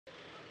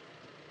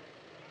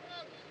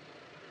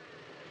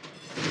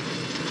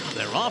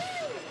They're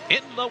off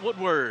in the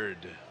Woodward.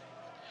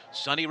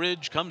 Sunny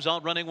Ridge comes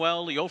out running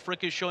well.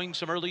 Leofric is showing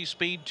some early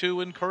speed too,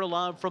 and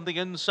Kurlov from the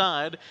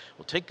inside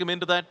will take him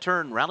into that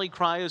turn. Rally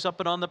Cry is up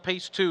and on the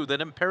pace too.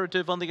 Then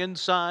Imperative on the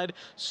inside,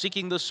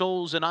 seeking the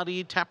souls, and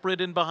Adi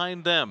Taprid in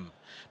behind them.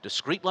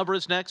 Discreet Lover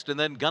is next, and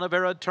then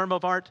Gunnevera, Term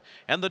of Art,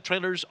 and the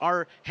trailers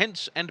are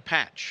Hence and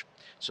Patch.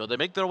 So they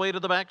make their way to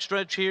the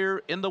backstretch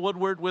here in the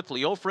Woodward with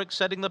Leofric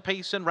setting the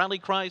pace and Rally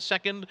Cry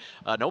second.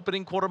 An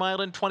opening quarter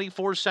mile in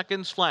 24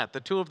 seconds flat.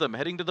 The two of them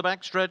heading to the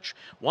backstretch.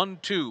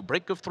 1-2.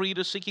 Break of 3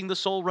 to Seeking the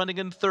Soul running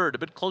in third. A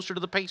bit closer to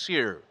the pace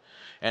here.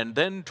 And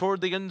then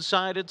toward the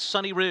inside, it's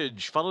Sunny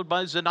Ridge, followed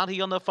by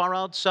Zanatti on the far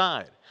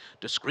outside.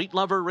 Discreet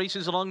Lover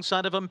races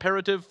alongside of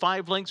Imperative,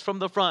 5 lengths from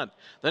the front.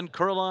 Then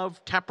Kurlov,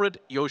 Taprit,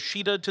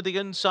 Yoshida to the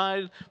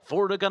inside,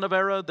 4 to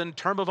Gunnevera, then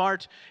Term of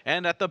Art,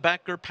 and at the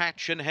back are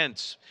Patch and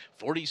Hence.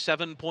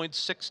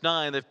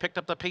 47.69. They've picked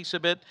up the pace a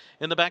bit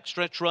in the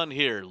backstretch run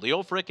here.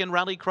 Leofric and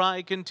Rally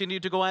Cry continue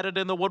to go at it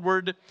in the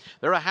Woodward.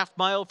 They're a half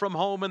mile from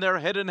home, and they're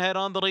head and head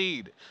on the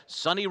lead.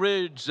 Sunny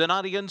Ridge,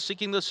 Zanatti and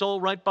Seeking the Soul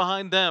right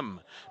behind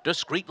them.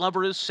 Discreet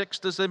Lover is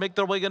 6th as they make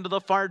their way into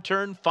the far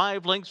turn,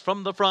 5 lengths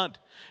from the front.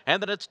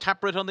 And then it's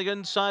Taprit on the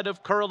inside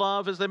of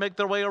Kurlov as they make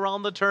their way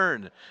around the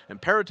turn.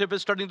 Imperative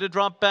is starting to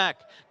drop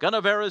back.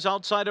 Gunnevera is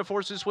outside of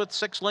horses with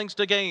 6 lengths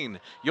to gain.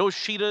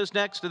 Yoshida is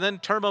next, and then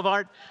Term of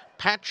Art,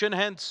 Patch and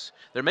Hence.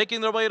 They're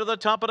making their way to the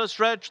top of the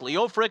stretch.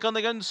 Leofric on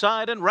the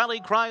inside and Rally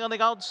Cry on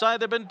the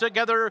outside. They've been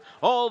together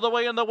all the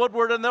way in the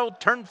Woodward, and they'll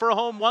turn for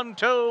home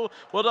 1-2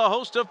 with a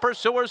host of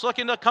pursuers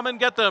looking to come and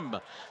get them.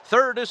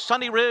 Third is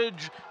Sunny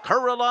Ridge.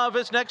 Kurlov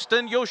is next,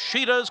 and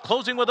Yoshida is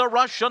closing with a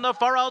rush on the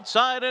far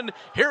outside. And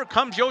here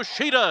comes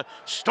Yoshida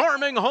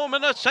storming home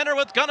in the center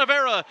with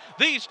Gunnevera.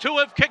 These two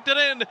have kicked it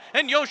in,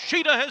 and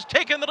Yoshida has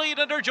taken the lead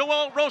under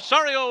Joel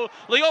Rosario.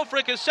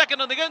 Leofric is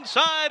second on the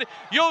inside.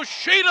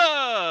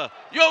 Yoshida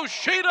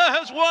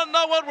has won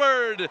the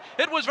Woodward.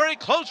 It was very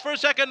close for a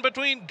second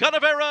between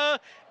Gunnevera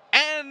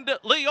and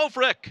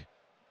Leofric.